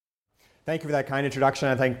Thank you for that kind introduction.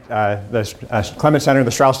 I thank the Clements Center and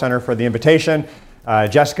the Strauss Center for the invitation.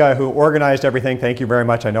 Jessica, who organized everything, thank you very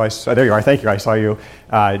much. I know there you are. Thank you. I saw you.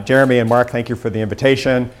 Jeremy and Mark, thank you for the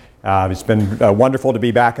invitation. It's been wonderful to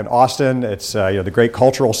be back in Austin. It's the great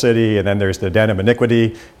cultural city, and then there's the Den of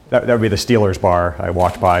Iniquity. That would be the Steelers bar I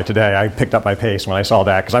walked by today. I picked up my pace when I saw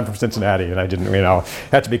that because I'm from Cincinnati, and I didn't,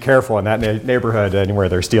 have to be careful in that neighborhood anywhere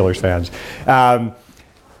there are Steelers fans.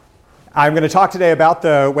 I'm going to talk today about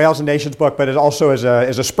the Whales and Nations book, but it also as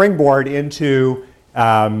a springboard into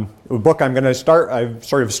a book I'm going to start. I'm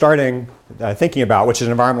sort of starting thinking about, which is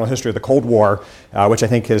an environmental history of the Cold War, which I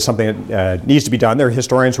think is something that needs to be done. There are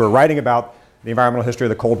historians who are writing about the environmental history of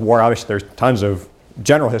the Cold War. Obviously, there's tons of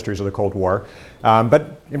general histories of the Cold War,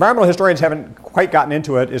 but environmental historians haven't quite gotten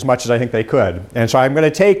into it as much as I think they could. And so I'm going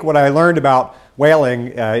to take what I learned about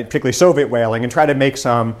whaling, particularly Soviet whaling, and try to make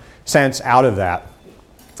some sense out of that.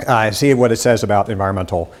 See what it says about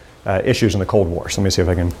environmental issues in the Cold War. So let me see if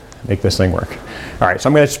I can make this thing work. All right, so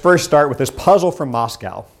I'm going to first start with this puzzle from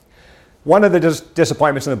Moscow. One of the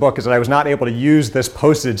disappointments in the book is that I was not able to use this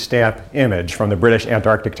postage stamp image from the British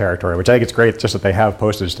Antarctic Territory, which I think it's great just that they have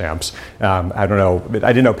postage stamps. I don't know,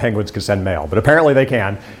 I didn't know penguins could send mail, but apparently they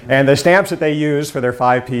can. And the stamps that they use for their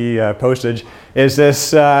 5p postage is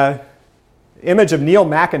this image of Neil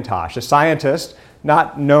McIntosh, a scientist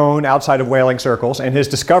not known outside of whaling circles, and his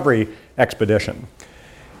discovery expedition.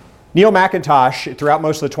 Neil McIntosh, throughout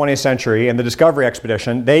most of the 20th century, and the discovery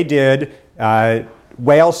expedition, they did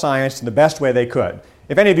whale science in the best way they could.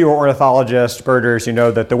 If any of you are ornithologists, birders, you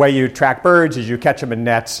know that the way you track birds is you catch them in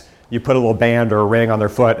nets, you put a little band or a ring on their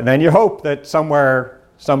foot, and then you hope that somewhere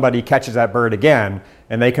somebody catches that bird again,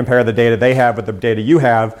 and they compare the data they have with the data you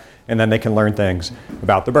have, and then they can learn things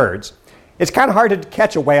about the birds. It's kind of hard to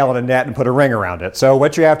catch a whale in a net and put a ring around it. So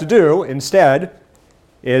what you have to do instead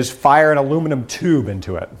is fire an aluminum tube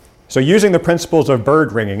into it. So using the principles of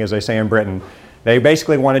bird ringing, as they say in Britain, they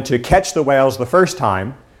basically wanted to catch the whales the first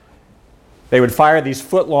time. They would fire these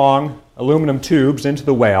foot-long aluminum tubes into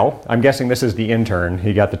the whale. I'm guessing this is the intern.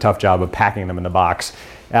 He got the tough job of packing them in the box.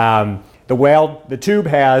 The tube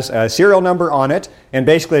has a serial number on it, and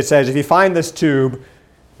basically it says, if you find this tube,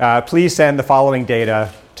 please send the following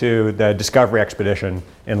data to the Discovery Expedition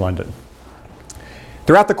in London.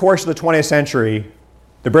 Throughout the course of the 20th century,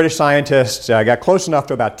 the British scientists got close enough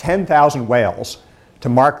to about 10,000 whales to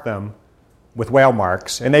mark them with whale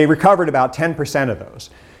marks, and they recovered about 10% of those.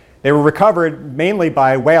 They were recovered mainly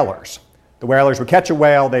by whalers. The whalers would catch a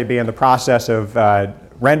whale, they'd be in the process of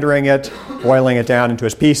rendering it, boiling it down into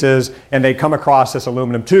its pieces, and they'd come across this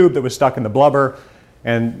aluminum tube that was stuck in the blubber,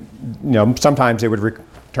 and sometimes they would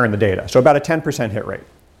return the data. So about a 10% hit rate.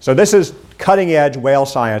 So this is cutting-edge whale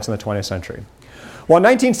science in the 20th century. Well, in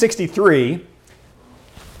 1963,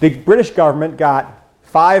 the British government got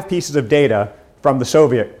 5 pieces of data from the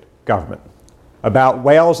Soviet government about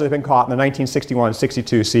whales that had been caught in the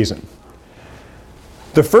 1961-62 season.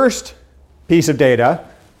 The first piece of data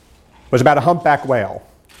was about a humpback whale.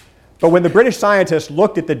 But when the British scientists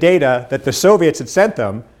looked at the data that the Soviets had sent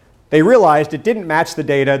them, they realized it didn't match the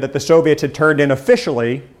data that the Soviets had turned in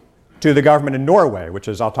officially to the government in Norway, which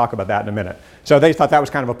is, I'll talk about that in a minute. So they thought that was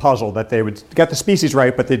kind of a puzzle, that they would get the species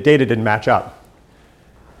right, but the data didn't match up.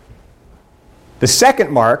 The second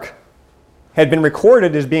mark had been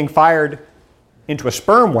recorded as being fired into a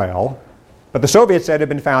sperm whale, but the Soviets said it had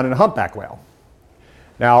been found in a humpback whale.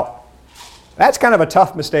 Now, that's kind of a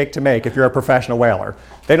tough mistake to make if you're a professional whaler.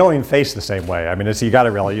 They don't even face the same way. I mean, you got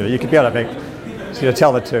to really, you could be able to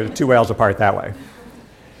tell the two whales apart that way.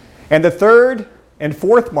 And the third and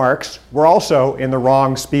fourth marks were also in the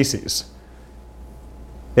wrong species.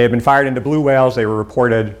 They had been fired into blue whales. They were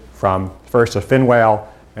reported from first a fin whale,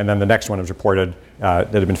 and then the next one was reported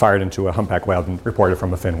that had been fired into a humpback whale and reported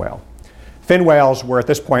from a fin whale. Fin whales were at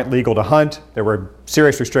this point legal to hunt. There were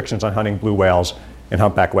serious restrictions on hunting blue whales and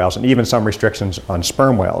humpback whales, and even some restrictions on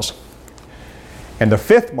sperm whales. And the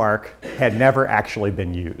fifth mark had never actually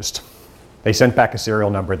been used. They sent back a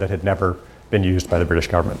serial number that had never been used by the British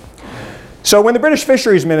government. So when the British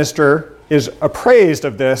fisheries minister is appraised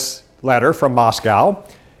of this letter from Moscow,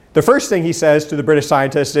 the first thing he says to the British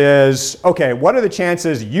scientists is, okay, what are the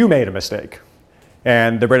chances you made a mistake?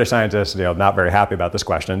 And the British scientists, not very happy about this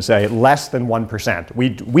question, say less than 1%.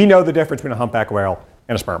 We know the difference between a humpback whale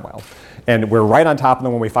and a sperm whale. And we're right on top of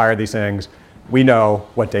them when we fire these things. We know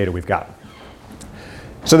what data we've got.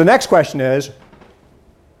 So the next question is,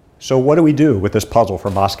 so what do we do with this puzzle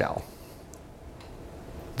from Moscow?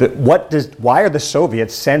 Why are the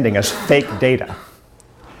Soviets sending us fake data?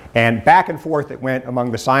 And back and forth it went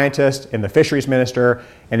among the scientists and the fisheries minister,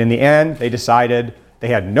 and in the end they decided They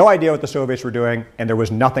had no idea what the Soviets were doing, and there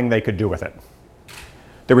was nothing they could do with it.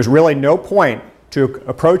 There was really no point to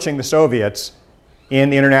approaching the Soviets in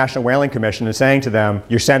the International Whaling Commission and saying to them,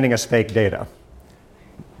 you're sending us fake data.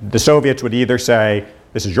 The Soviets would either say,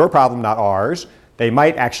 this is your problem, not ours. They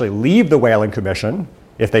might actually leave the Whaling Commission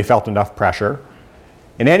if they felt enough pressure.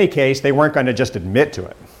 In any case, they weren't going to just admit to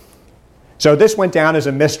it. So this went down as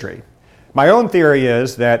a mystery. My own theory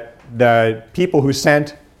is that the people who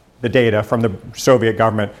sent the data from the Soviet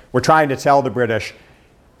government were trying to tell the British,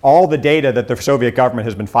 all the data that the Soviet government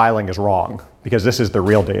has been filing is wrong, because this is the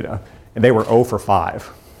real data. And they were 0 for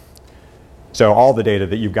 5. So all the data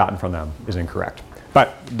that you've gotten from them is incorrect.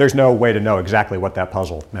 But there's no way to know exactly what that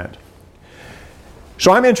puzzle meant.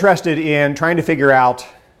 So I'm interested in trying to figure out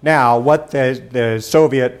now what the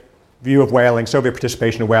Soviet view of whaling, Soviet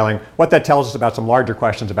participation in whaling, what that tells us about some larger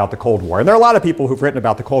questions about the Cold War. And there are a lot of people who've written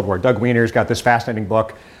about the Cold War. Doug Wiener's got this fascinating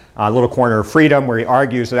book, Little Corner of Freedom, where he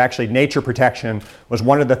argues that actually nature protection was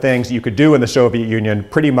one of the things that you could do in the Soviet Union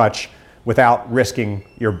pretty much without risking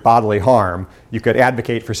your bodily harm. You could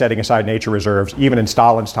advocate for setting aside nature reserves even in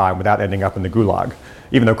Stalin's time without ending up in the Gulag,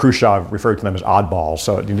 even though Khrushchev referred to them as oddballs.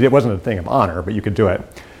 So it wasn't a thing of honor, but you could do it.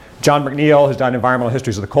 John McNeill has done environmental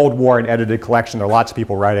histories of the Cold War, an edited collection. There are lots of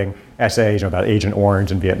people writing essays about Agent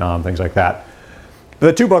Orange in Vietnam, things like that.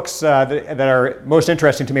 The two books that are most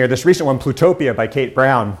interesting to me are this recent one, Plutopia by Kate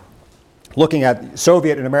Brown, looking at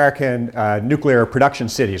Soviet and American nuclear production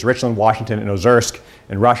cities, Richland, Washington, and Ozersk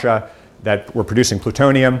in Russia, that were producing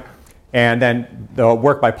plutonium. And then the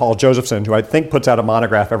work by Paul Josephson, who I think puts out a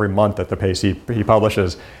monograph every month at the pace he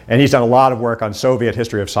publishes. And he's done a lot of work on Soviet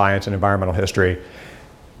history of science and environmental history.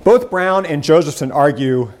 Both Brown and Josephson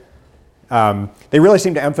argue, they really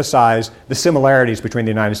seem to emphasize the similarities between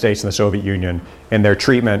the United States and the Soviet Union in their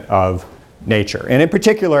treatment of nature. And in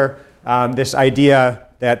particular, this idea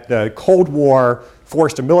that the Cold War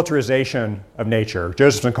forced a militarization of nature.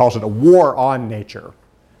 Josephson calls it a war on nature,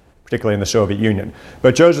 particularly in the Soviet Union.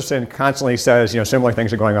 But Josephson constantly says, similar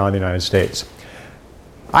things are going on in the United States.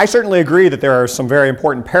 I certainly agree that there are some very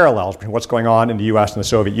important parallels between what's going on in the US and the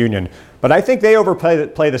Soviet Union, but I think they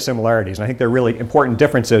overplay the similarities, and I think there are really important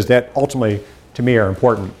differences that ultimately, to me, are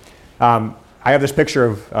important. I have this picture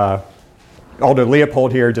of Aldo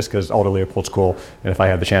Leopold here, just because Aldo Leopold's cool, and if I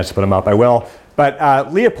have the chance to put him up, I will.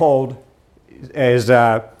 But Leopold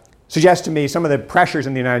suggests to me some of the pressures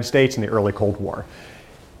in the United States in the early Cold War.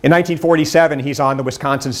 In 1947, he's on the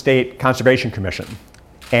Wisconsin State Conservation Commission,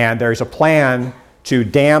 and there's a plan to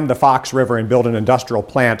dam the Fox River and build an industrial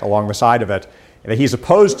plant along the side of it that he's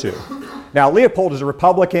opposed to. Now, Leopold is a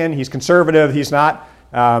Republican, he's conservative, he's not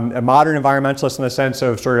a modern environmentalist in the sense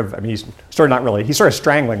of he's sort of not really, he's sort of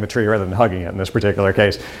strangling the tree rather than hugging it in this particular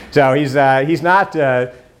case. So he's not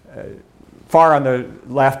far on the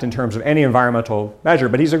left in terms of any environmental measure,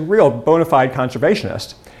 but he's a real bona fide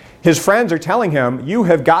conservationist. His friends are telling him, you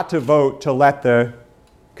have got to vote to let the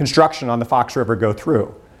construction on the Fox River go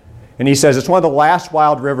through. And he says, it's one of the last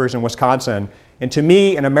wild rivers in Wisconsin, and to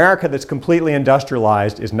me, an America that's completely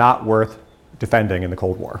industrialized is not worth defending in the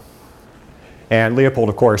Cold War. And Leopold,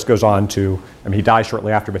 of course, goes on to, he dies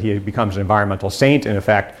shortly after, but he becomes an environmental saint, in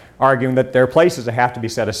effect, arguing that there are places that have to be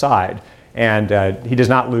set aside. And he does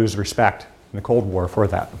not lose respect in the Cold War for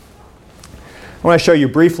that. I want to show you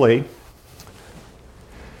briefly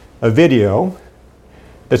a video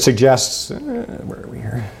that suggests, where are we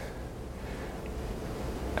here?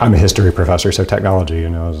 I'm a history professor, so technology,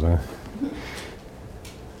 is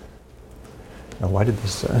why did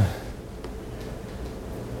this,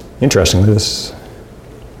 interestingly, this,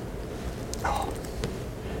 all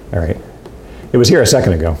right. It was here a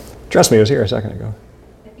second ago. Trust me, it was here a second ago.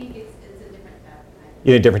 I think it's a different tab.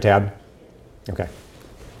 You need a different tab? Okay.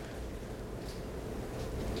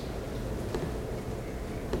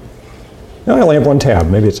 No, I only have one tab.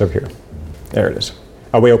 Maybe it's over here. There it is.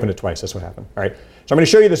 Oh, we opened it twice. That's what happened. All right. So I'm going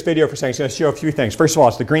to show you this video for a second. It's going to show a few things. First of all,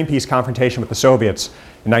 it's the Greenpeace confrontation with the Soviets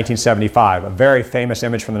in 1975, a very famous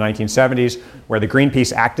image from the 1970s where the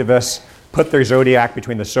Greenpeace activists put their Zodiac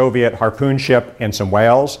between the Soviet harpoon ship and some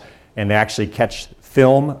whales, and they actually catch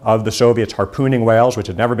film of the Soviets harpooning whales, which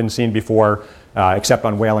had never been seen before, except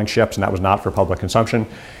on whaling ships, and that was not for public consumption.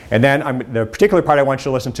 And then the particular part I want you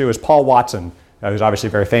to listen to is Paul Watson, who's obviously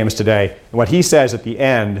very famous today, and what he says at the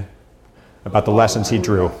end about the lessons he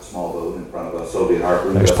drew. Small boat in front of a Soviet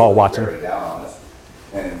harpoon. There's Paul Watson. Down on us.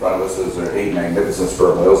 And in front of us is there 8 magnificent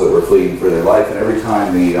sperm whales that were fleeing for their life. And every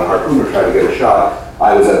time the harpooner tried to get a shot,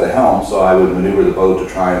 I was at the helm, so I would maneuver the boat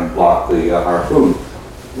to try and block the harpoon.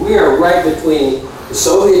 We are right between the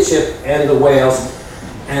Soviet ship and the whales,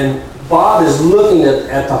 and Bob is looking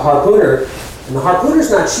at the harpooner, and the harpooner's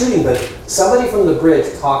not shooting, but Somebody from the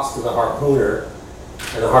bridge talks to the harpooner,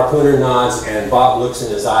 and the harpooner nods, and Bob looks in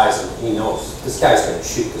his eyes, and he knows this guy's going to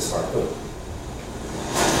shoot this harpoon.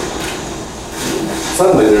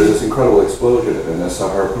 Suddenly there's this incredible explosion, and this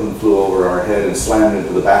harpoon flew over our head and slammed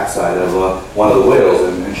into the backside of one of the whales,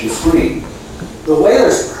 and she screamed. The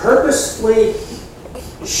whalers purposefully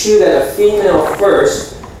shoot at a female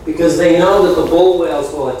first because they know that the bull whales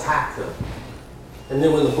will attack them. And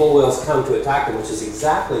then when the bull whales come to attack them, which is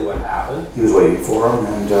exactly what happened. He was waiting for him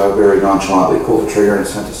and very nonchalantly pulled the trigger and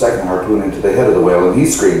sent a second harpoon into the head of the whale, and he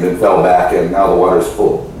screamed and fell back, and now the water's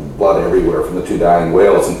full of blood everywhere from the two dying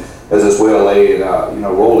whales. And as this whale lay,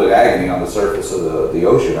 rolled in agony on the surface of the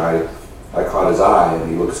ocean, I caught his eye, and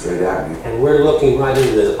he looked straight at me. And we're looking right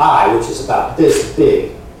into his eye, which is about this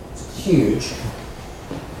big. It's huge.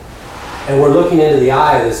 And we're looking into the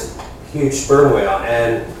eye of this huge sperm whale,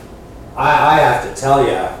 and I have to tell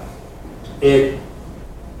you,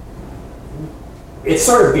 it's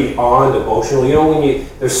sort of beyond emotional. You know,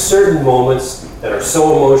 there's certain moments that are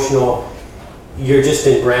so emotional, you're just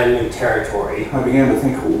in brand new territory. I began to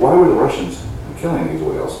think, why were the Russians killing these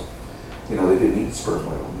whales? You know, they didn't eat sperm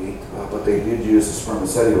whale meat, but they did use the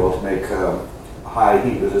spermaceti oil to make high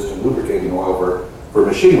heat-resistant lubricating oil for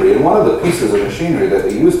machinery. And one of the pieces of machinery that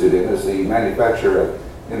they used it in is the manufacture of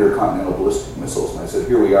intercontinental ballistic missiles. And I said,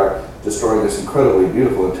 here we are destroying this incredibly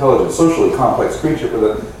beautiful, intelligent, socially complex creature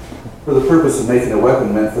for the purpose of making a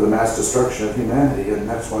weapon meant for the mass destruction of humanity. And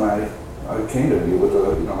that's when I came to you with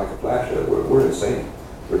like a flash. We're insane.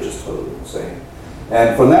 We're just totally insane.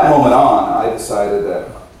 And from that moment on, I decided that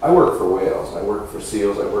I work for whales. I work for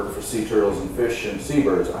seals. I work for sea turtles and fish and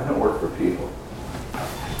seabirds. I don't work for people.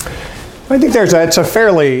 I think it's a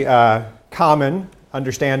fairly common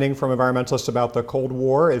understanding from environmentalists about the Cold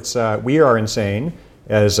War. It's we are insane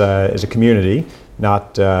as a community,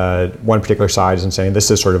 not one particular side is insane. This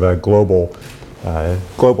is sort of a global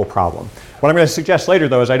problem. What I'm going to suggest later,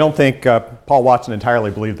 though, is I don't think Paul Watson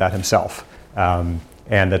entirely believed that himself, and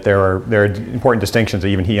that there are important distinctions that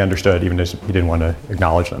even he understood, even as he didn't want to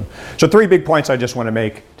acknowledge them. So 3 big points I just want to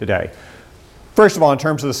make today. First of all, in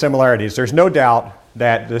terms of the similarities, there's no doubt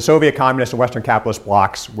that the Soviet communist and Western capitalist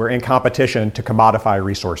blocs were in competition to commodify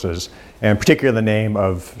resources, and particularly in the name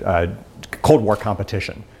of Cold War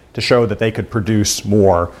competition, to show that they could produce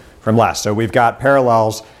more from less. So we've got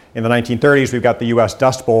parallels. In the 1930s, we've got the US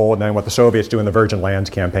Dust Bowl, and then what the Soviets do in the Virgin Lands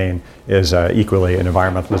campaign is equally an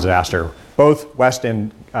environmental disaster. Both West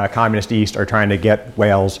and Communist East are trying to get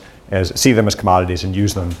whales, see them as commodities and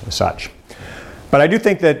use them as such. But I do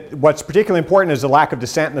think that what's particularly important is the lack of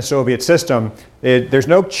dissent in the Soviet system. There's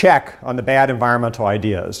no check on the bad environmental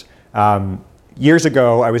ideas. Years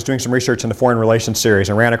ago, I was doing some research in the Foreign Relations series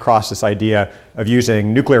and ran across this idea of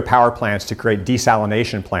using nuclear power plants to create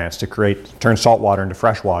desalination plants to turn salt water into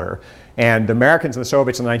fresh water. And the Americans and the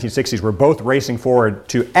Soviets in the 1960s were both racing forward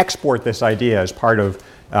to export this idea as part of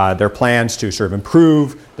their plans to sort of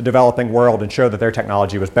improve the developing world and show that their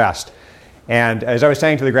technology was best. And as I was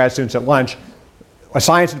saying to the grad students at lunch, a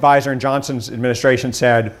science advisor in Johnson's administration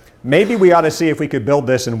said, maybe we ought to see if we could build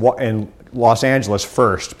this in Los Angeles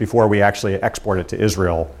first before we actually export it to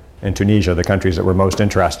Israel and Tunisia, the countries that were most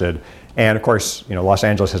interested. And of course, Los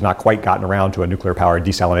Angeles has not quite gotten around to a nuclear-powered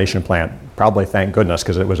desalination plant. Probably, thank goodness,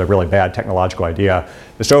 because it was a really bad technological idea.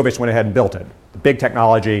 The Soviets went ahead and built it. The big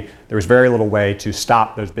technology, there was very little way to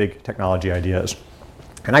stop those big technology ideas.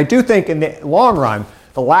 And I do think in the long run,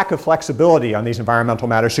 the lack of flexibility on these environmental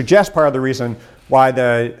matters suggests part of the reason why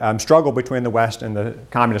the struggle between the West and the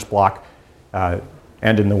communist bloc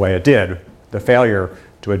ended in the way it did, the failure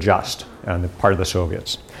to adjust on the part of the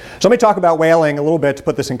Soviets. So let me talk about whaling a little bit to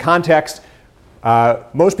put this in context.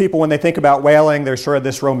 Most people, when they think about whaling, there's sort of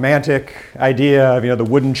this romantic idea of the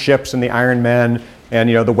wooden ships and the Iron Men, and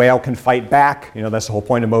the whale can fight back. That's the whole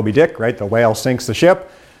point of Moby Dick, right? The whale sinks the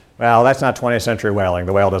ship. Well, that's not 20th century whaling.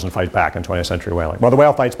 The whale doesn't fight back in 20th century whaling. Well, the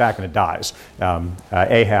whale fights back and it dies.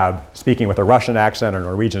 Ahab, speaking with a Russian accent or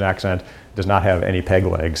Norwegian accent, does not have any peg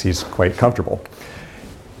legs. He's quite comfortable.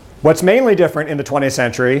 What's mainly different in the 20th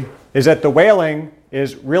century is that the whaling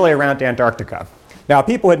is really around Antarctica. Now,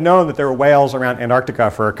 people had known that there were whales around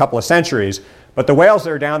Antarctica for a couple of centuries, but the whales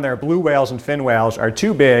that are down there, blue whales and fin whales, are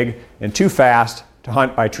too big and too fast to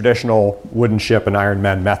hunt by traditional wooden ship and Iron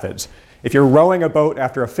Men methods. If you're rowing a boat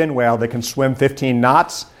after a fin whale that can swim 15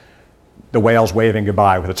 knots, the whale's waving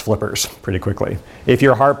goodbye with its flippers pretty quickly. If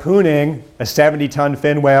you're harpooning a 70-ton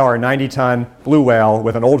fin whale or a 90-ton blue whale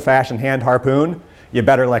with an old-fashioned hand harpoon, you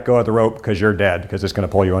better let go of the rope because you're dead, because it's going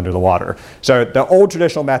to pull you under the water. So the old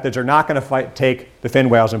traditional methods are not going to take the fin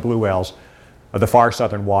whales and blue whales of the far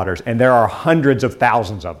southern waters, and there are hundreds of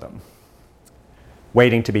thousands of them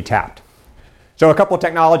waiting to be tapped. So a couple of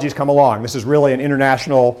technologies come along. This is really an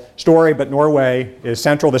international story, but Norway is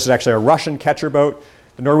central. This is actually a Russian catcher boat.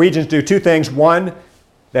 The Norwegians do two things. One,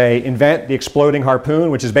 they invent the exploding harpoon,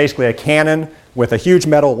 which is basically a cannon with a huge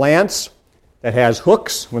metal lance that has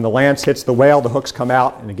hooks. When the lance hits the whale, the hooks come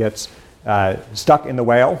out and it gets stuck in the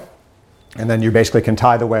whale. And then you basically can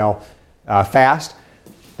tie the whale fast.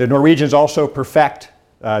 The Norwegians also perfect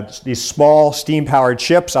these small steam-powered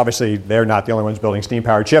ships. Obviously, they're not the only ones building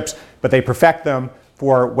steam-powered ships, but they perfect them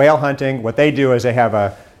for whale hunting. What they do is they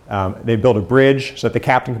build a bridge so that the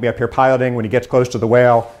captain can be up here piloting. When he gets close to the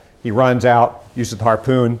whale, he runs out, uses the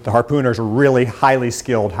harpoon. The harpooners are really highly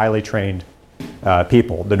skilled, highly trained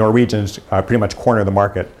people. The Norwegians pretty much corner the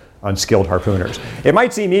market on skilled harpooners. It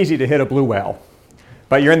might seem easy to hit a blue whale,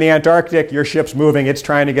 but you're in the Antarctic, your ship's moving, it's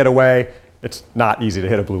trying to get away. It's not easy to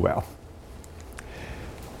hit a blue whale.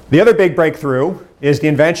 The other big breakthrough is the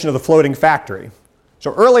invention of the floating factory.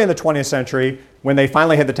 So early in the 20th century, when they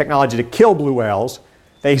finally had the technology to kill blue whales,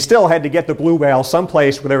 they still had to get the blue whale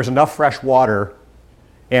someplace where there was enough fresh water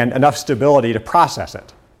and enough stability to process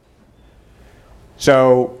it.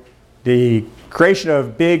 So the creation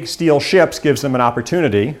of big steel ships gives them an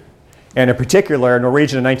opportunity. And in particular,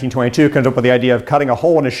 Norwegian in 1922 comes up with the idea of cutting a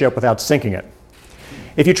hole in a ship without sinking it.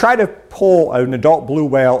 If you try to pull an adult blue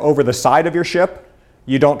whale over the side of your ship,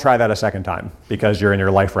 you don't try that a second time because you're in your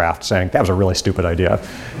life raft saying, that was a really stupid idea.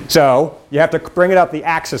 So you have to bring it up the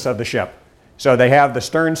axis of the ship. So they have the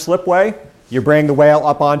stern slipway. You bring the whale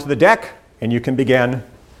up onto the deck, and you can begin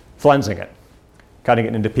flensing it, cutting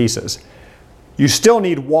it into pieces. You still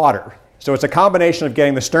need water. So it's a combination of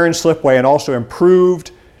getting the stern slipway and also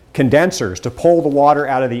improved condensers to pull the water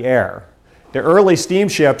out of the air. The early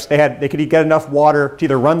steamships, they could get enough water to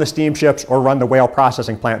either run the steamships or run the whale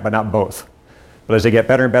processing plant, but not both. But as they get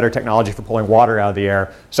better and better technology for pulling water out of the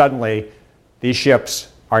air, suddenly these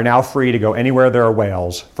ships are now free to go anywhere there are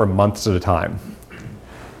whales for months at a time.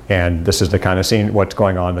 And this is the kind of scene what's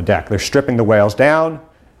going on the deck. They're stripping the whales down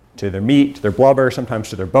to their meat, to their blubber, sometimes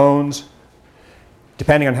to their bones.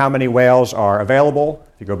 Depending on how many whales are available,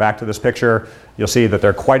 if you go back to this picture, you'll see that there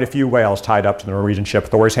are quite a few whales tied up to the Norwegian ship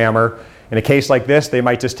Thor's Hammer. In a case like this, they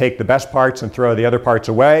might just take the best parts and throw the other parts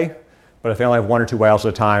away. But if they only have one or two whales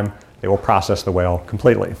at a time, they will process the whale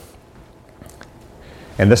completely.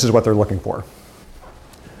 And this is what they're looking for: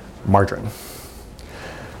 margarine.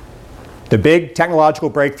 The big technological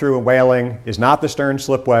breakthrough in whaling is not the stern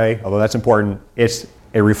slipway, although that's important. It's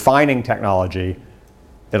a refining technology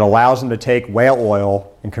that allows them to take whale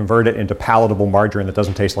oil and convert it into palatable margarine that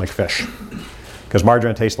doesn't taste like fish. Because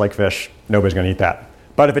margarine tastes like fish, nobody's going to eat that.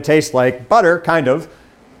 But if it tastes like butter, kind of,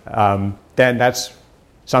 then that's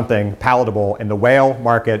something palatable. And the whale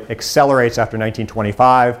market accelerates after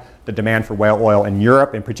 1925. The demand for whale oil in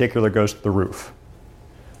Europe in particular goes to the roof.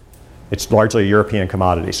 It's largely a European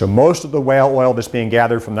commodity. So most of the whale oil that's being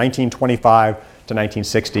gathered from 1925 to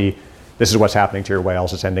 1960, this is what's happening to your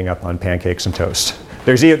whales. It's ending up on pancakes and toast.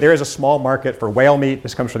 There is a small market for whale meat.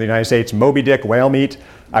 This comes from the United States, Moby Dick whale meat.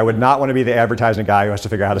 I would not want to be the advertising guy who has to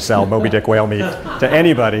figure out how to sell Moby Dick whale meat to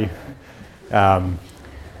anybody.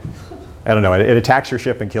 I don't know. It attacks your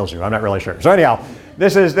ship and kills you. I'm not really sure. So anyhow,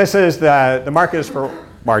 this is the market is for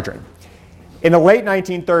margarine. In the late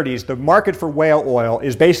 1930s, the market for whale oil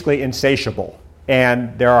is basically insatiable.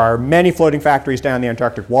 And there are many floating factories down in the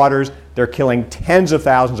Antarctic waters. They're killing tens of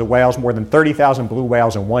thousands of whales, more than 30,000 blue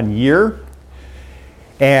whales in 1 year.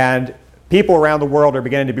 And people around the world are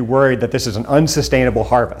beginning to be worried that this is an unsustainable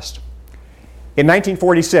harvest. In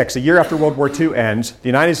 1946, a year after World War II ends, the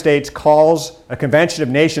United States calls a convention of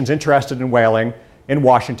nations interested in whaling in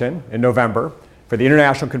Washington in November for the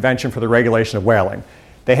International Convention for the Regulation of Whaling.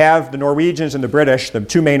 They have the Norwegians and the British, the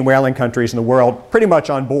two main whaling countries in the world, pretty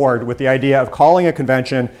much on board with the idea of calling a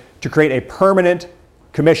convention to create a permanent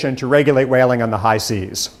commission to regulate whaling on the high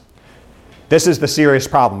seas. This is the serious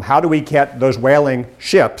problem. How do we get those whaling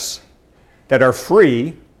ships that are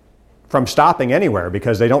free from stopping anywhere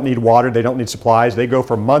because they don't need water, they don't need supplies, they go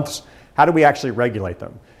for months? How do we actually regulate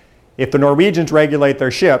them? If the Norwegians regulate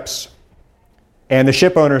their ships and the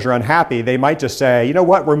ship owners are unhappy, they might just say, you know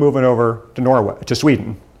what, we're moving over to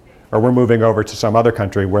Sweden, or we're moving over to some other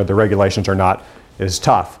country where the regulations are not as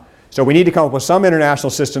tough. So we need to come up with some international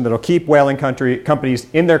system that will keep whaling companies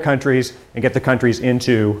in their countries and get the countries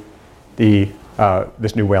into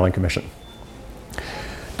this new whaling commission.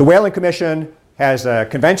 The Whaling Commission has a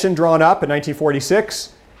convention drawn up in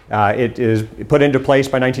 1946. It is put into place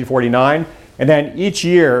by 1949. And then each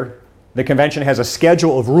year, the convention has a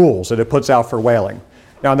schedule of rules that it puts out for whaling.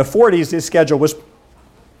 Now in the 40s, this schedule was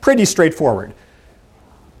pretty straightforward.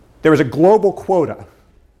 There was a global quota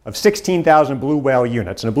of 16,000 blue whale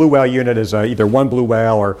units. And a blue whale unit is either one blue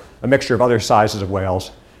whale or a mixture of other sizes of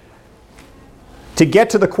whales. To get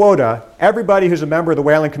to the quota, everybody who's a member of the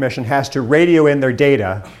Whaling Commission has to radio in their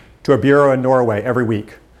data to a bureau in Norway every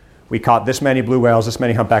week. We caught this many blue whales, this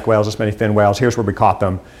many humpback whales, this many fin whales. Here's where we caught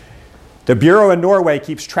them. The bureau in Norway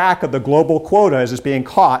keeps track of the global quota as it's being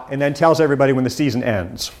caught and then tells everybody when the season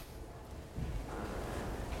ends.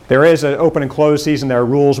 There is an open and closed season. There are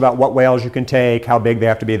rules about what whales you can take, how big they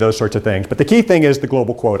have to be, those sorts of things. But the key thing is the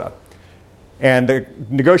global quota. And the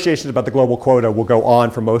negotiations about the global quota will go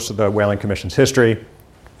on for most of the Whaling Commission's history.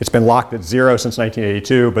 It's been locked at 0 since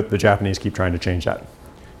 1982, but the Japanese keep trying to change that.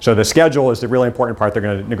 So the schedule is the really important part they're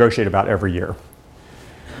going to negotiate about every year.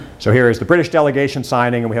 So here is the British delegation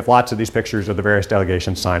signing, and we have lots of these pictures of the various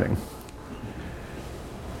delegations signing.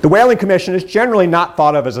 The Whaling Commission is generally not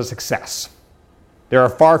thought of as a success. There are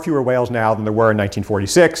far fewer whales now than there were in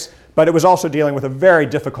 1946, but it was also dealing with a very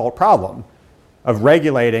difficult problem of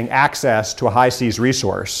regulating access to a high seas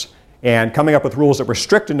resource and coming up with rules that were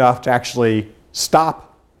strict enough to actually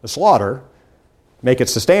stop the slaughter, make it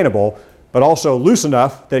sustainable, but also loose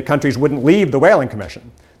enough that countries wouldn't leave the Whaling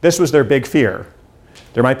Commission. This was their big fear.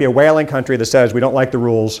 There might be a whaling country that says, we don't like the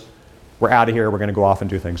rules, we're out of here, we're going to go off and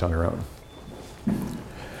do things on our own.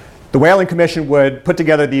 The Whaling Commission would put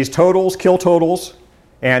together these totals, kill totals,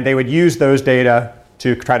 and they would use those data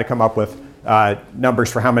to try to come up with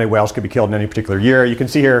numbers for how many whales could be killed in any particular year. You can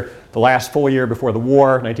see here the last full year before the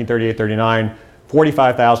war, 1938-39,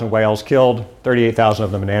 45,000 whales killed, 38,000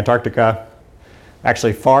 of them in Antarctica.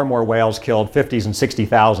 Actually, far more whales killed, 50s and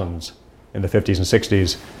 60,000s in the 50s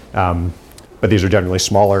and 60s, but these are generally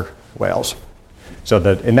smaller whales. So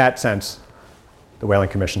that in that sense, the Whaling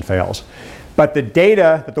Commission fails. But the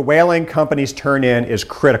data that the whaling companies turn in is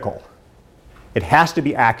critical. It has to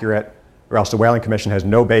be accurate, or else the Whaling Commission has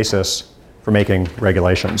no basis for making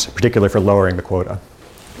regulations, particularly for lowering the quota.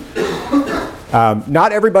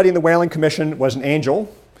 Not everybody in the Whaling Commission was an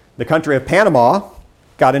angel. The country of Panama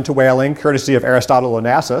got into whaling courtesy of Aristotle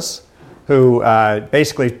Onassis, who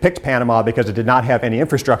basically picked Panama because it did not have any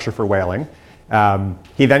infrastructure for whaling.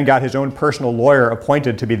 He then got his own personal lawyer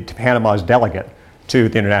appointed to be Panama's delegate to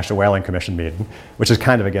the International Whaling Commission meeting, which is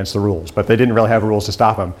kind of against the rules, but they didn't really have rules to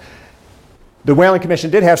stop him. The Whaling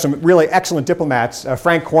Commission did have some really excellent diplomats.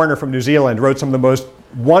 Frank Corner from New Zealand wrote some of the most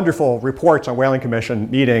wonderful reports on Whaling Commission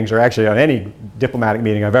meetings, or actually on any diplomatic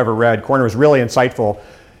meeting I've ever read. Corner was really insightful.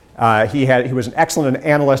 He was an excellent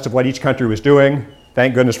analyst of what each country was doing.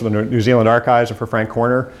 Thank goodness for the New Zealand archives and for Frank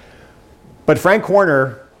Corner. But Frank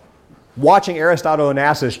Corner, watching Aristotle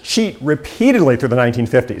Onassis cheat repeatedly through the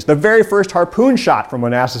 1950s. The very first harpoon shot from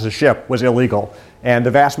Onassis' ship was illegal, and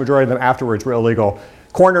the vast majority of them afterwards were illegal.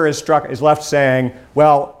 Corner is left saying,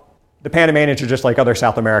 well, the Panamanians are just like other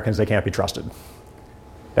South Americans, they can't be trusted.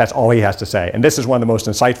 That's all he has to say. And this is one of the most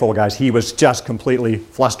insightful guys. He was just completely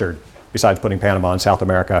flustered. Besides putting Panama in South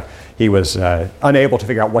America, he was unable to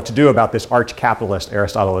figure out what to do about this arch-capitalist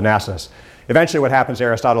Aristotle Onassis. Eventually what happens to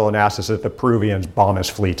Aristotle Onassis is that the Peruvians bomb his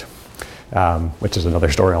fleet, which is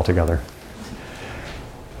another story altogether.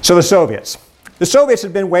 So the Soviets. The Soviets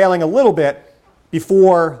had been whaling a little bit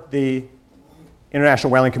before the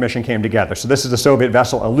International Whaling Commission came together. So this is the Soviet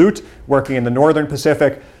vessel Alut working in the northern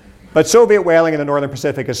Pacific. But Soviet whaling in the northern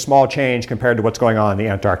Pacific is small change compared to what's going on in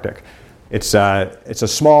the Antarctic. It's a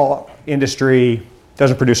small industry,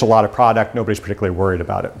 doesn't produce a lot of product, nobody's particularly worried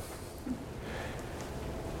about it.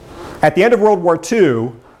 At the end of World War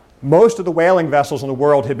II, most of the whaling vessels in the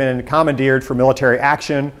world had been commandeered for military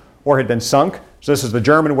action or had been sunk. So this is the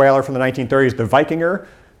German whaler from the 1930s, the Vikinger,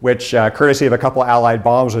 which, courtesy of a couple Allied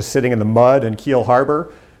bombs, was sitting in the mud in Kiel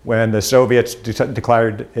Harbor when the Soviets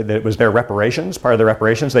declared that it was their reparations, part of their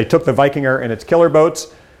reparations. They took the Vikinger and its killer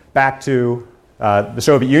boats back to the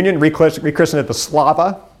Soviet Union, rechristened it the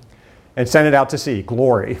Slava, and sent it out to sea,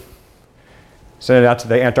 Glory. Sent it out to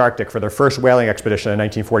the Antarctic for their first whaling expedition in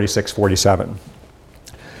 1946-47.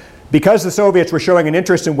 Because the Soviets were showing an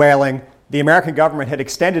interest in whaling, the American government had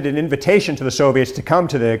extended an invitation to the Soviets to come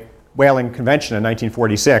to the Whaling Convention in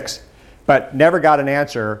 1946, but never got an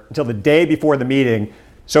answer until the day before the meeting.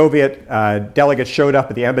 Soviet delegates showed up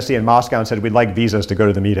at the embassy in Moscow and said, we'd like visas to go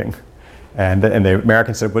to the meeting. And the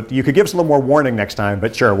Americans said, well, you could give us a little more warning next time,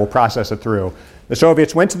 but sure, we'll process it through. The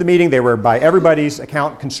Soviets went to the meeting. They were, by everybody's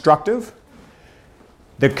account, constructive.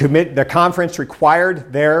 The conference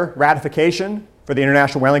required their ratification for the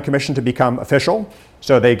International Whaling Commission to become official.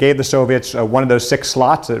 So they gave the Soviets one of those 6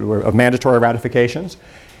 slots that were of mandatory ratifications.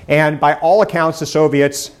 And by all accounts, the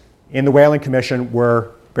Soviets in the Whaling Commission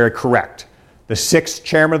were very correct. The 6th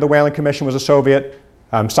chairman of the Whaling Commission was a Soviet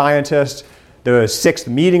scientist. The 6th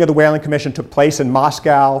meeting of the Whaling Commission took place in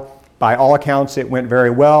Moscow. By all accounts, it went very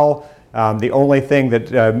well. The only thing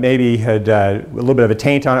that maybe had a little bit of a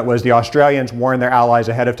taint on it was the Australians warned their allies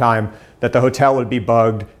ahead of time that the hotel would be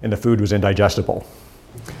bugged and the food was indigestible.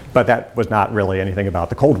 But that was not really anything about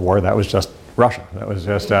the Cold War. That was just Russia. That was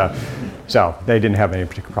just, so they didn't have any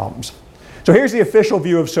particular problems. So here's the official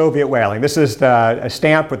view of Soviet whaling. This is a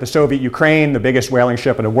stamp with the Soviet Ukraine, the biggest whaling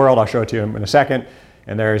ship in the world. I'll show it to you in a second.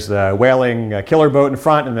 And there's the whaling killer boat in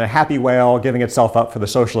front and the happy whale giving itself up for the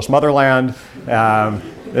socialist motherland.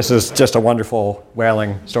 This is just a wonderful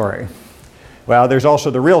whaling story. Well, there's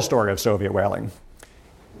also the real story of Soviet whaling.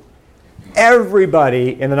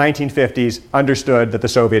 Everybody in the 1950s understood that the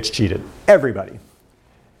Soviets cheated. Everybody.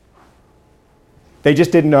 They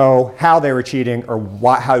just didn't know how they were cheating or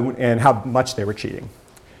how much they were cheating.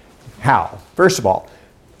 How? First of all,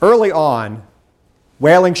 early on,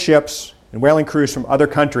 whaling ships and whaling crews from other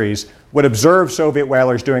countries would observe Soviet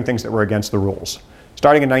whalers doing things that were against the rules.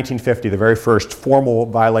 Starting in 1950, the very first formal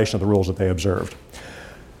violation of the rules that they observed.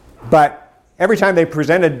 But every time they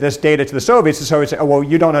presented this data to the Soviets said, oh, well,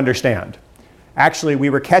 you don't understand. Actually, we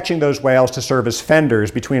were catching those whales to serve as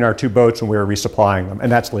fenders between our two boats when we were resupplying them,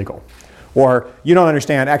 and that's legal. Or, you don't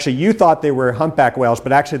understand, actually, you thought they were humpback whales,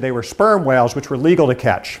 but actually they were sperm whales, which were legal to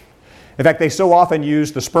catch. In fact, they so often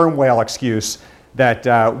used the sperm whale excuse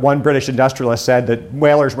that one British industrialist said that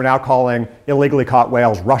whalers were now calling illegally caught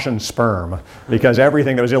whales Russian sperm, because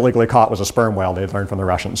everything that was illegally caught was a sperm whale they'd learned from the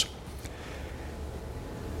Russians.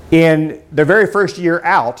 In their very first year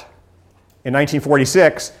out, in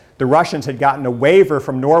 1946, the Russians had gotten a waiver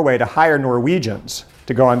from Norway to hire Norwegians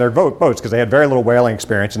to go on their boats because they had very little whaling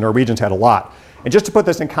experience and Norwegians had a lot. And just to put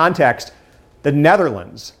this in context, the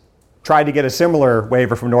Netherlands tried to get a similar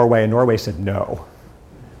waiver from Norway and Norway said no.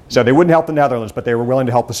 So they wouldn't help the Netherlands, but they were willing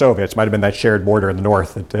to help the Soviets. Might have been that shared border in the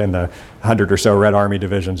north in the 100 or so Red Army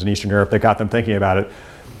divisions in Eastern Europe that got them thinking about it.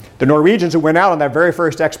 The Norwegians who went out on that very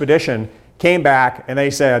first expedition came back and they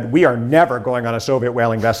said, we are never going on a Soviet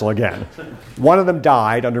whaling vessel again. One of them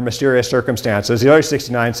died under mysterious circumstances. The other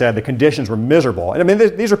 69 said the conditions were miserable. And I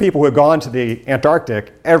mean, these are people who had gone to the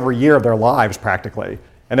Antarctic every year of their lives practically.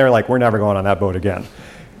 And they were like, we're never going on that boat again.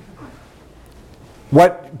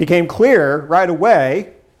 What became clear right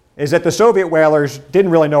away is that the Soviet whalers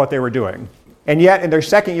didn't really know what they were doing. And yet, in their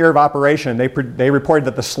second year of operation, they reported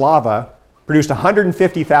that the Slava produced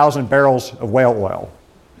 150,000 barrels of whale oil.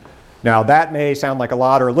 Now, that may sound like a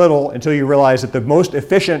lot or a little until you realize that the most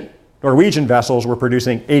efficient Norwegian vessels were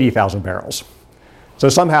producing 80,000 barrels. So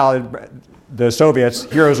somehow, the Soviets,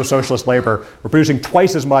 heroes of socialist labor, were producing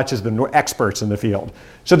twice as much as the experts in the field.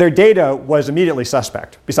 So their data was immediately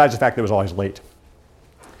suspect, besides the fact that it was always late.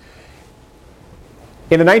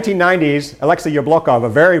 In the 1990s, Alexei Yablokov, a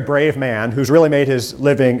very brave man who's really made his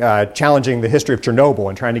living challenging the history of Chernobyl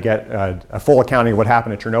and trying to get a full accounting of what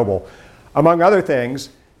happened at Chernobyl, among other things,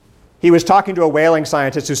 he was talking to a whaling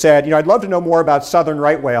scientist who said, I'd love to know more about southern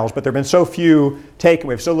right whales, but there have been so few taken,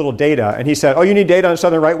 we have so little data. And he said, oh, you need data on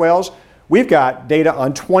southern right whales? We've got data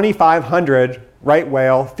on 2,500 right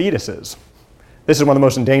whale fetuses. This is one of the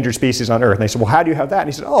most endangered species on Earth. And they said, well, how do you have that? And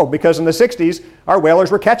he said, oh, because in the 60s, our whalers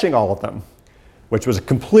were catching all of them, which was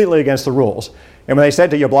completely against the rules. And when they said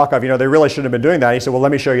to Yablokov, they really shouldn't have been doing that, he said, well,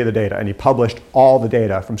 let me show you the data. And he published all the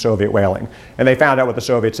data from Soviet whaling. And they found out what the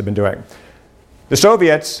Soviets had been doing. The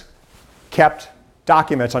Soviets kept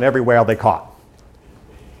documents on every whale they caught.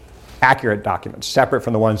 Accurate documents, separate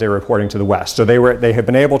from the ones they were reporting to the West. So they had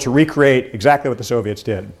been able to recreate exactly what the Soviets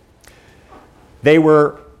did. They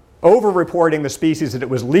were over-reporting the species that it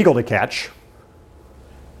was legal to catch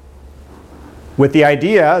with the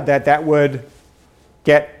idea that that would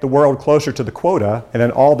get the world closer to the quota, and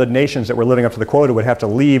then all the nations that were living up to the quota would have to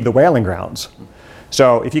leave the whaling grounds.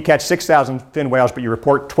 So if you catch 6,000 fin whales, but you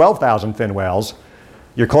report 12,000 fin whales,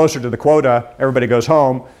 you're closer to the quota, everybody goes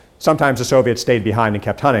home. Sometimes the Soviets stayed behind and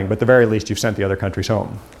kept hunting, but at the very least you've sent the other countries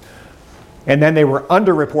home. And then they were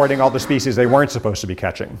under-reporting all the species they weren't supposed to be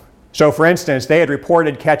catching. So for instance, they had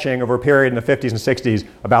reported catching over a period in the 50s and 60s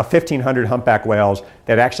about 1,500 humpback whales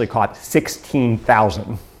that actually caught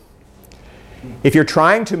 16,000. If you're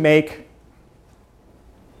trying to make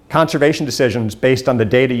conservation decisions based on the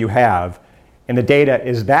data you have, and the data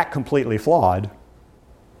is that completely flawed,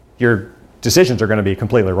 your decisions are going to be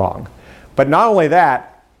completely wrong. But not only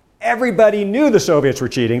that, everybody knew the Soviets were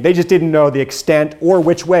cheating. They just didn't know the extent or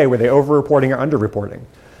which way. Were they over-reporting or under-reporting?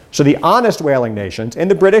 So the honest whaling nations, and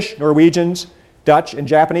the British, Norwegians, Dutch, and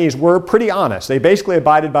Japanese were pretty honest. They basically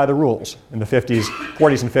abided by the rules in the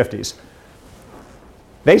 40s and 50s.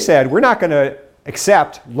 They said, we're not going to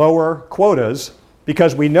accept lower quotas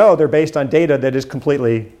because we know they're based on data that is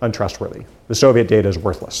completely untrustworthy. The Soviet data is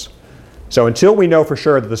worthless. So until we know for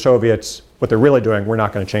sure that the Soviets, what they're really doing, we're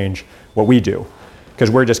not going to change what we do, because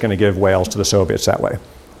we're just going to give whales to the Soviets that way.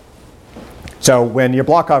 So when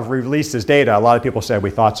Yablokov released his data, a lot of people said we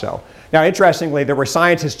thought so. Now, interestingly, there were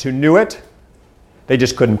scientists who knew it. They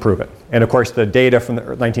just couldn't prove it. And of course, the data from the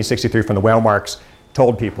 1963 from the whale marks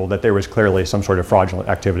told people that there was clearly some sort of fraudulent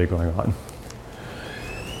activity going on.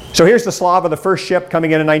 So here's the Slava, the first ship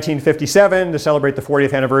coming in 1957 to celebrate the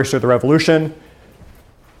 40th anniversary of the revolution.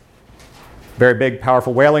 Very big,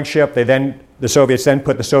 powerful whaling ship. The Soviets then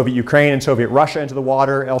put the Soviet Ukraine and Soviet Russia into the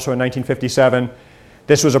water, also in 1957.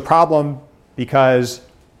 This was a problem because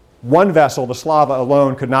one vessel, the Slava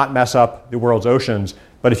alone, could not mess up the world's oceans.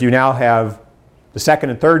 But if you now have the second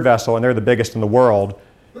and third vessel, and they're the biggest in the world,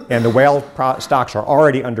 and the whale stocks are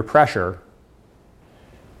already under pressure,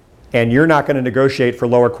 and you're not going to negotiate for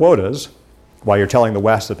lower quotas while you're telling the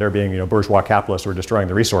West that they're being bourgeois capitalists who are destroying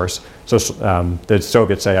the resource. So the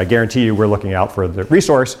Soviets say, I guarantee you we're looking out for the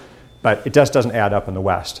resource, but it just doesn't add up in the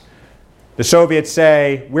West. The Soviets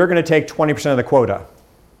say, we're going to take 20% of the quota,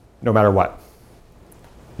 no matter what.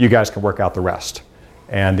 You guys can work out the rest.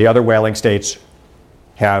 And the other whaling states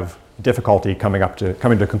have difficulty coming to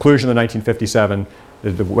a conclusion in 1957.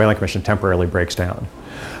 The Whaling Commission temporarily breaks down.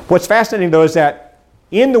 What's fascinating, though, is that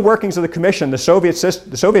in the workings of the Commission, the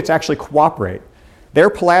Soviets actually cooperate. They're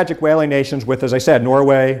pelagic whaling nations with, as I said,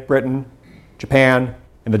 Norway, Britain, Japan,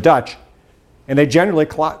 and the Dutch, and they generally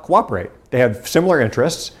cooperate. They have similar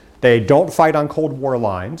interests. They don't fight on Cold War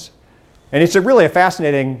lines. And it's really a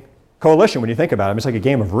fascinating coalition when you think about it. It's like a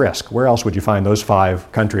game of Risk. Where else would you find those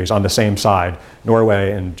 5 countries on the same side,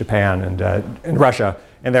 Norway and Japan and Russia,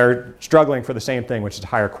 and they're struggling for the same thing, which is a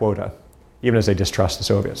higher quota, even as they distrust the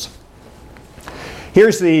Soviets.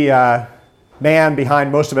 Here's the man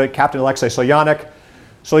behind most of it, Captain Alexei Solyanik.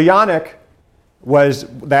 Solyanik was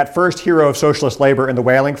that first hero of socialist labor in the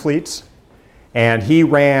whaling fleets, and he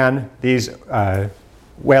ran these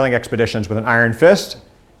whaling expeditions with an iron fist.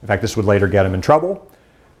 In fact, this would later get him in trouble.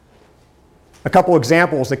 A couple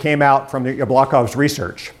examples that came out from Yablokov's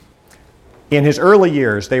research. In his early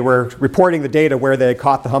years, they were reporting the data where they had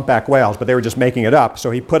caught the humpback whales, but they were just making it up.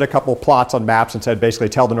 So he put a couple plots on maps and said, basically,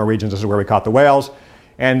 tell the Norwegians this is where we caught the whales.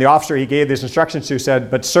 And the officer he gave these instructions to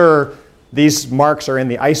said, but sir, these marks are in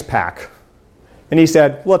the ice pack. And he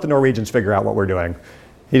said, let the Norwegians figure out what we're doing.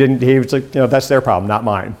 He was like, that's their problem, not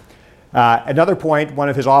mine. Another point, one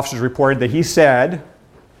of his officers reported that he said,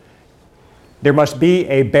 there must be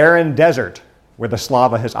a barren desert where the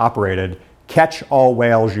Slava has operated. Catch all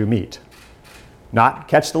whales you meet. Not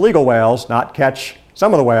catch the legal whales, not catch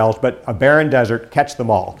some of the whales, but a barren desert, catch them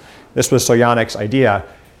all. This was Solyanik's idea.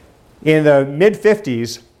 In the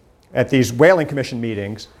mid-50s, at these whaling commission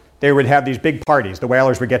meetings, they would have these big parties. The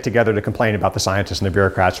whalers would get together to complain about the scientists and the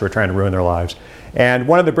bureaucrats who were trying to ruin their lives. And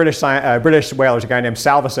one of the British whalers, a guy named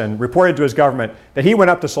Salveson, reported to his government that he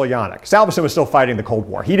went up to Solyanik. Salveson was still fighting the Cold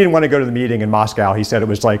War. He didn't want to go to the meeting in Moscow. He said it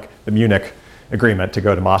was like the Munich agreement to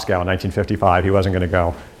go to Moscow in 1955. He wasn't going to go.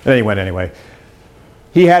 And then he went anyway.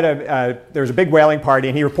 There was a big whaling party,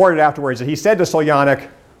 and he reported afterwards that he said to Solyanik,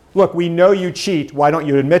 look, we know you cheat. Why don't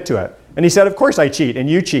you admit to it? And he said, of course I cheat, and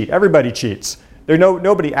you cheat. Everybody cheats.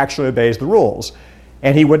 Nobody actually obeys the rules.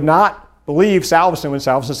 And he would not believe Salveson when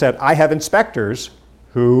Salveson said, I have inspectors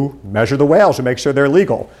who measure the whales, who make sure they're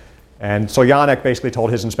legal. And Solyanik basically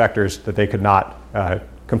told his inspectors that they could not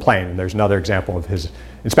complain. And there's another example of his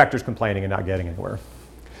inspectors complaining and not getting anywhere.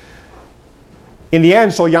 In the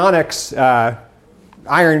end, Solyanik's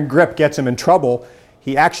iron grip gets him in trouble.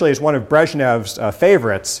 He actually is one of Brezhnev's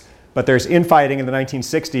favorites, but there's infighting in the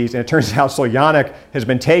 1960s, and it turns out Solyanik has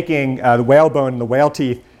been taking the whalebone and the whale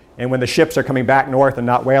teeth, and when the ships are coming back north and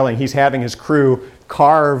not whaling, he's having his crew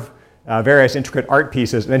carve various intricate art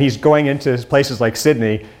pieces, and then he's going into places like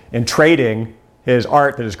Sydney and trading his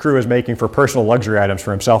art that his crew is making for personal luxury items for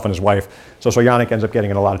himself and his wife. So Solyanik ends up getting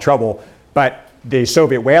in a lot of trouble, but the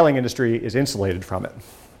Soviet whaling industry is insulated from it.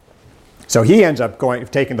 So he ends up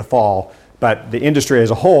taking the fall, but the industry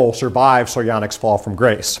as a whole survives Solyanik's fall from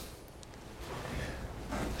grace.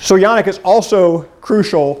 Solyanik is also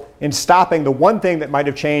crucial in stopping the one thing that might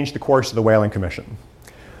have changed the course of the Whaling Commission.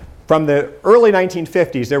 From the early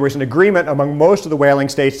 1950s, there was an agreement among most of the whaling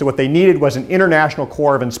states that what they needed was an international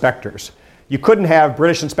corps of inspectors. You couldn't have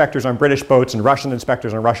British inspectors on British boats and Russian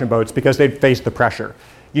inspectors on Russian boats because they'd face the pressure.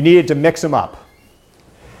 You needed to mix them up.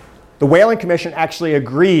 The Whaling Commission actually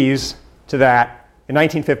agrees to that in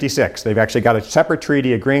 1956. They've actually got a separate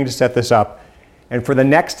treaty agreeing to set this up. And for the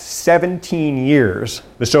next 17 years,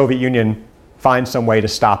 the Soviet Union finds some way to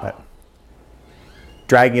stop it.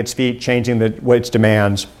 dragging its feet, changing its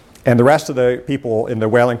demands. And the rest of the people in the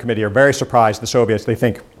whaling committee are very surprised, the Soviets. They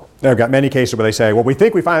think, they've got many cases where they say, well, we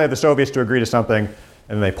think we finally have the Soviets to agree to something, and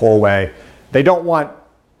then they pull away. They don't want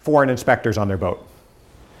foreign inspectors on their boat.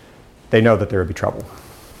 They know that there would be trouble.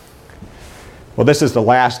 Well, this is the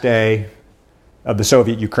last day of the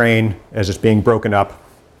Soviet Ukraine as it's being broken up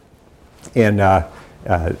in,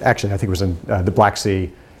 actually I think it was in the Black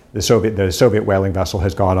Sea. The Soviet whaling vessel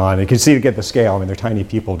has gone on. And you can see to get the scale, I mean, they're tiny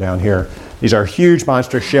people down here. These are huge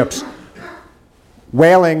monster ships.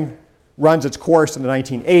 Whaling runs its course in the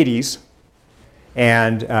 1980s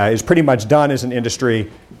and is pretty much done as an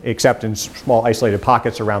industry, except in small isolated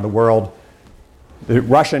pockets around the world. The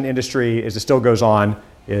Russian industry, as it still goes on,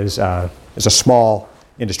 is a small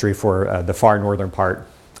industry for the far northern part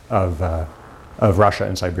of Russia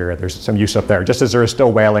and Siberia. There's some use up there, just as there is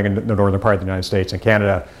still whaling in the northern part of the United States and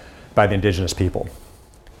Canada by the indigenous people.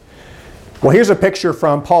 Well, here's a picture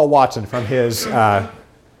from Paul Watson from his, that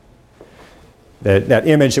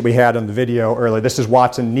image that we had on the video earlier. This is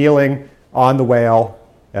Watson kneeling on the whale.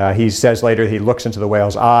 He says later he looks into the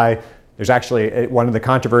whale's eye. There's actually, one of the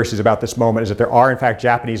controversies about this moment is that there are in fact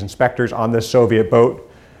Japanese inspectors on this Soviet boat.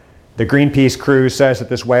 The Greenpeace crew says that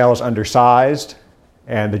this whale is undersized,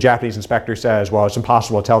 and the Japanese inspector says, well, it's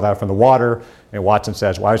impossible to tell that from the water. And Watson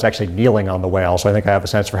says, well, I was actually kneeling on the whale, so I think I have a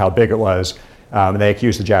sense for how big it was. And they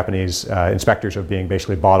accuse the Japanese inspectors of being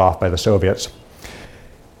basically bought off by the Soviets.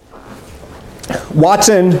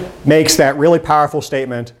 Watson makes that really powerful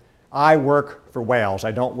statement, I work for whales,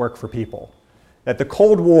 I don't work for people. That the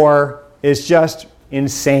Cold War is just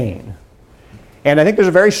insane. And I think there's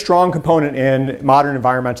a very strong component in modern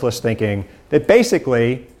environmentalist thinking that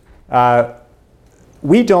basically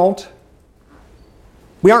we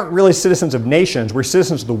aren't really citizens of nations, we're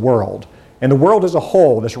citizens of the world. And the world as a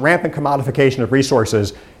whole, this rampant commodification of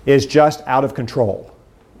resources is just out of control.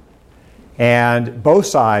 And both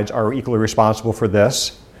sides are equally responsible for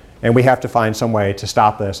this, and we have to find some way to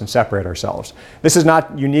stop this and separate ourselves. This is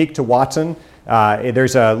not unique to Watson.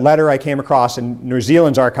 There's a letter I came across in New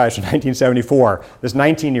Zealand's archives from 1974, this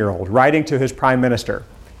 19-year-old writing to his prime minister.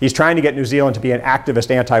 He's trying to get New Zealand to be an activist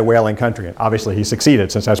anti-whaling country. And obviously he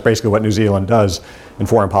succeeded, since that's basically what New Zealand does in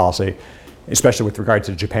foreign policy, especially with regard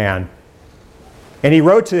to Japan. And he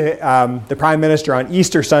wrote to the prime minister on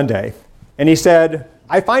Easter Sunday, and he said,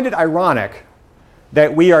 I find it ironic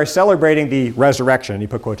that we are celebrating the resurrection, he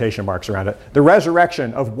put quotation marks around it, the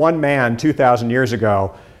resurrection of one man 2,000 years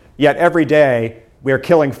ago, yet every day we are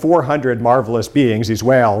killing 400 marvelous beings, these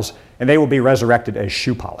whales, and they will be resurrected as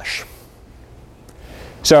shoe polish.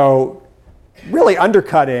 So really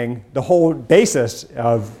undercutting the whole basis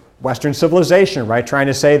of Western civilization, right? Trying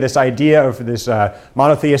to say this idea of this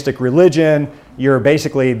monotheistic religion,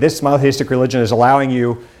 this monotheistic religion is allowing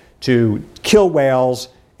you to kill whales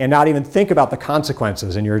and not even think about the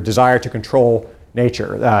consequences and your desire to control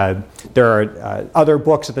nature. There are other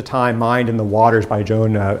books at the time, Mind in the Waters by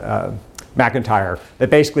Joan McIntyre,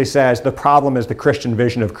 that basically says the problem is the Christian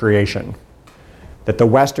vision of creation. That the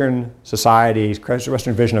Western society's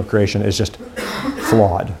Western vision of creation is just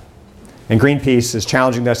flawed. And Greenpeace is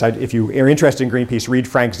challenging this. If you are interested in Greenpeace, read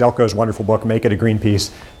Frank Zelko's wonderful book, Make It a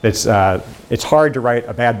Greenpeace. It's hard to write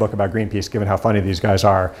a bad book about Greenpeace, given how funny these guys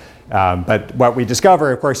are. But what we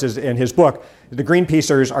discover, of course, is in his book, the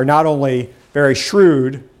Greenpeacers are not only very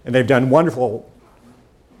shrewd, and they've done wonderful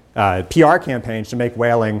PR campaigns to make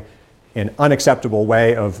whaling an unacceptable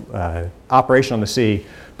way of operation on the sea,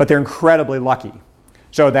 but they're incredibly lucky.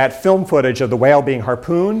 So that film footage of the whale being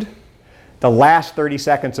harpooned, the last 30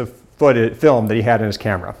 seconds of film that he had in his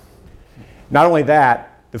camera. Not only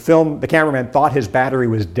that, the cameraman thought his battery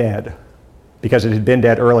was dead because it had been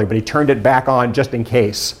dead early, but he turned it back on just in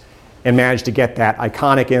case and managed to get that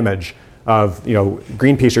iconic image of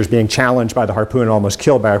Greenpeacers being challenged by the harpoon and almost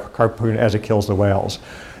killed by a harpoon as it kills the whales.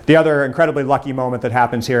 The other incredibly lucky moment that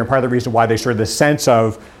happens here, and part of the reason why they sort of this sense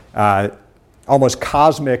of almost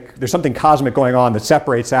cosmic, there's something cosmic going on that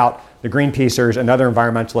separates out the Greenpeacers and other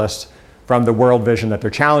environmentalists from the world vision that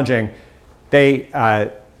they're challenging. They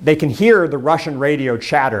can hear the Russian radio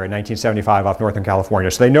chatter in 1975 off Northern California,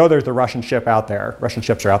 so they know there's the Russian ship out there. Russian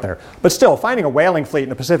ships are out there. But still, finding a whaling fleet in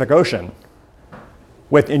the Pacific Ocean,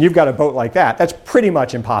 and you've got a boat like that, that's pretty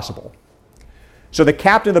much impossible. So the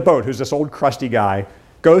captain of the boat, who's this old crusty guy,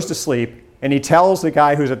 goes to sleep, and he tells the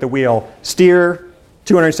guy who's at the wheel, steer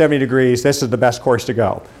 270 degrees, this is the best course to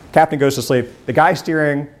go. Captain goes to sleep. The guy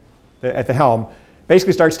steering at the helm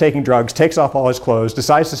basically starts taking drugs, takes off all his clothes,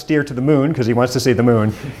 decides to steer to the moon because he wants to see the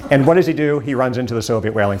moon. And what does he do? He runs into the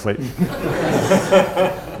Soviet whaling fleet.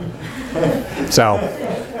 So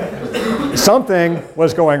something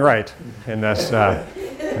was going right in this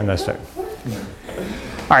And this too.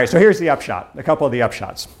 All right, so here's the upshot, a couple of the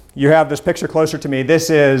upshots. You have this picture closer to me. This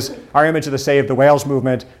is our image of the Save the Whales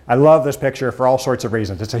movement. I love this picture for all sorts of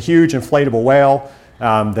reasons. It's a huge inflatable whale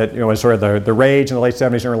that was sort of the rage in the late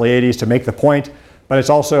 70s and early 80s to make the point, but it's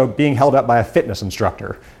also being held up by a fitness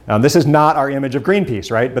instructor. This is not our image of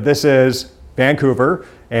Greenpeace, right? But this is Vancouver,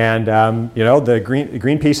 and the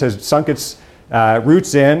Greenpeace has sunk its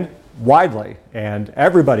roots in widely, and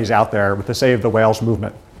everybody's out there with the Save the Whales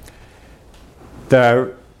movement.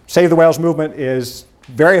 The Save the Whales movement is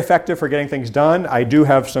very effective for getting things done. I do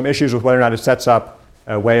have some issues with whether or not it sets up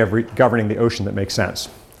a way of governing the ocean that makes sense.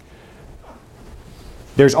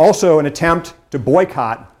 There's also an attempt to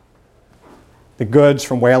boycott the goods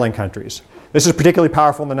from whaling countries. This is particularly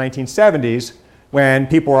powerful in the 1970s when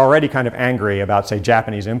people were already kind of angry about, say,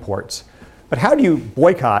 Japanese imports. But how do you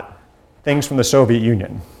boycott things from the Soviet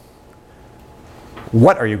Union?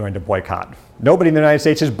 What are you going to boycott? Nobody in the United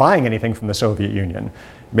States is buying anything from the Soviet Union.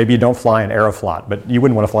 Maybe you don't fly an Aeroflot, but you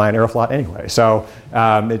wouldn't want to fly an Aeroflot anyway. So,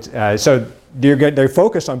 they're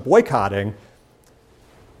focused on boycotting.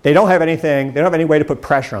 They don't have any way to put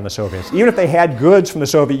pressure on the Soviets. Even if they had goods from the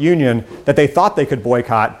Soviet Union that they thought they could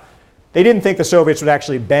boycott, they didn't think the Soviets would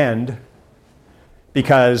actually bend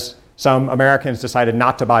because some Americans decided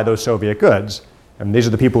not to buy those Soviet goods. And these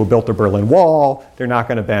are the people who built the Berlin Wall. They're not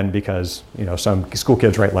going to bend because some school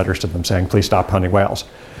kids write letters to them saying, please stop hunting whales.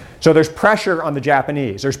 So there's pressure on the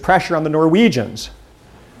Japanese. There's pressure on the Norwegians.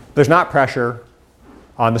 There's not pressure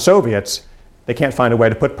on the Soviets. They can't find a way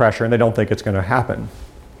to put pressure, and they don't think it's going to happen.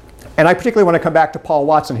 And I particularly want to come back to Paul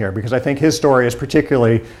Watson here because I think his story is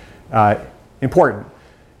particularly important.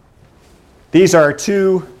 These are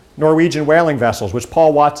two Norwegian whaling vessels, which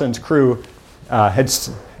Paul Watson's crew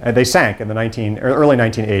they sank in the early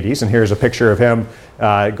 1980s. And here's a picture of him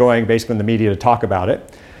going basically in the media to talk about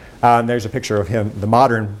it. There's a picture of him, the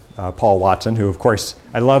modern Paul Watson, who, of course,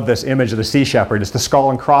 I love this image of the Sea Shepherd. It's the skull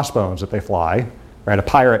and crossbones that they fly, right? A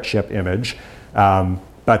pirate ship image.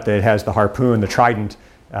 But it has the harpoon, the trident,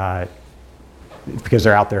 because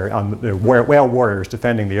they're out there on the whale warriors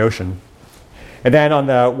defending the ocean. And then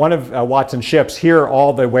on one of Watson's ships, here are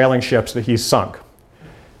all the whaling ships that he's sunk.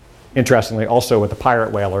 Interestingly, also with the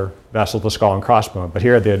pirate whaler vessel, the Skull and Crossbone. But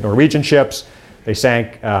here are the Norwegian ships. They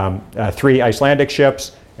sank 3 Icelandic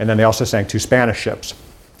ships, and then they also sank 2 Spanish ships.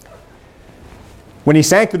 When he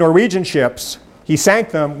sank the Norwegian ships, he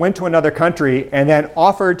sank them, went to another country, and then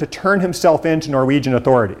offered to turn himself in to Norwegian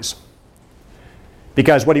authorities.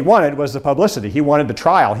 Because what he wanted was the publicity. He wanted the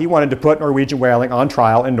trial. He wanted to put Norwegian whaling on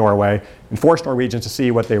trial in Norway and force Norwegians to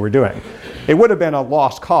see what they were doing. It would have been a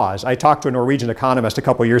lost cause. I talked to a Norwegian economist a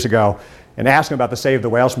couple years ago and asked him about the Save the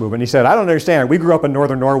Whales movement. He said, I don't understand. We grew up in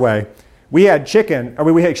northern Norway. We had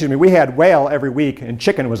we had whale every week, and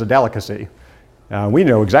chicken was a delicacy. We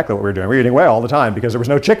know exactly what we were doing. We were eating whale all the time because there was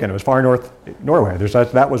no chicken. It was far north Norway.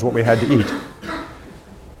 That was what we had to eat.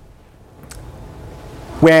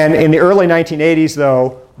 When in the early 1980s,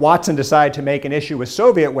 though, Watson decided to make an issue with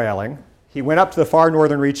Soviet whaling, he went up to the far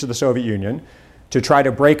northern reaches of the Soviet Union to try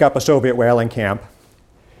to break up a Soviet whaling camp.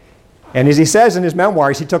 And as he says in his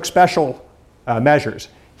memoirs, he took special measures.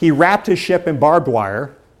 He wrapped his ship in barbed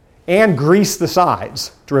wire and greased the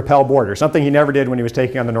sides to repel boarders, something he never did when he was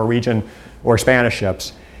taking on the Norwegian or Spanish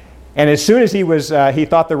ships. And as soon as he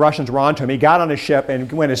thought the Russians were onto him, he got on his ship and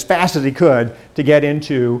went as fast as he could to get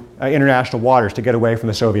into international waters to get away from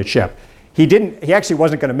the Soviet ship. He actually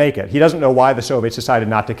wasn't going to make it. He doesn't know why the Soviets decided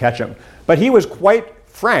not to catch him. But he was quite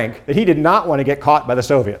frank that he did not want to get caught by the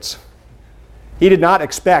Soviets. He did not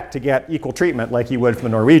expect to get equal treatment like he would from the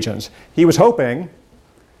Norwegians. He was hoping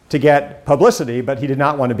to get publicity, but he did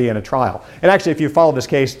not want to be in a trial. And actually, if you follow this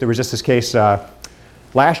case, there was just this case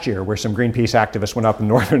last year where some Greenpeace activists went up in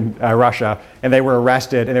northern Russia and they were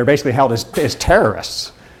arrested and they were basically held as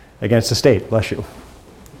terrorists against the state. Bless you.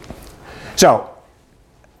 So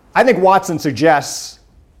I think Watson suggests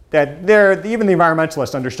that even the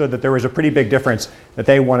environmentalists understood that there was a pretty big difference that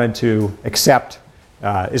they wanted to accept,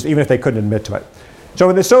 even if they couldn't admit to it. So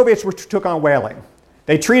when the Soviets took on whaling,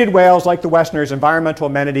 they treated whales like the Westerners, environmental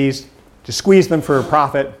amenities, to squeeze them for a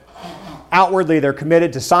profit. Outwardly, they're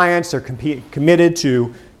committed to science, they're committed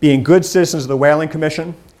to being good citizens of the Whaling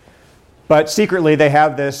Commission, but secretly they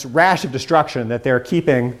have this rash of destruction that they're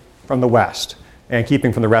keeping from the West and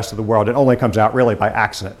keeping from the rest of the world. It only comes out really by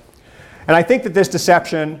accident. And I think that this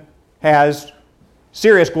deception has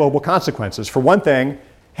serious global consequences. For one thing,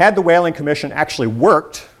 had the Whaling Commission actually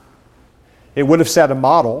worked, it would have set a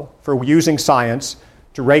model for using science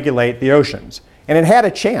to regulate the oceans. And it had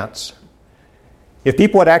a chance. If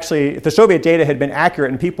the Soviet data had been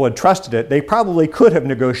accurate and people had trusted it, they probably could have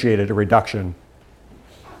negotiated a reduction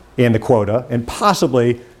in the quota and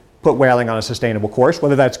possibly put whaling on a sustainable course.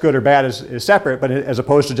 Whether that's good or bad is separate, but as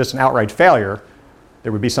opposed to just an outright failure,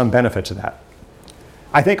 there would be some benefit to that.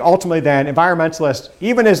 I think ultimately then, environmentalists,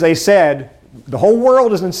 even as they said the whole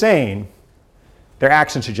world is insane, their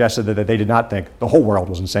actions suggested that they did not think the whole world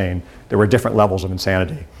was insane. There were different levels of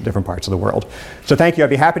insanity in different parts of the world. So thank you. I'd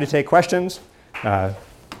be happy to take questions.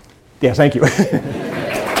 Yes, thank you.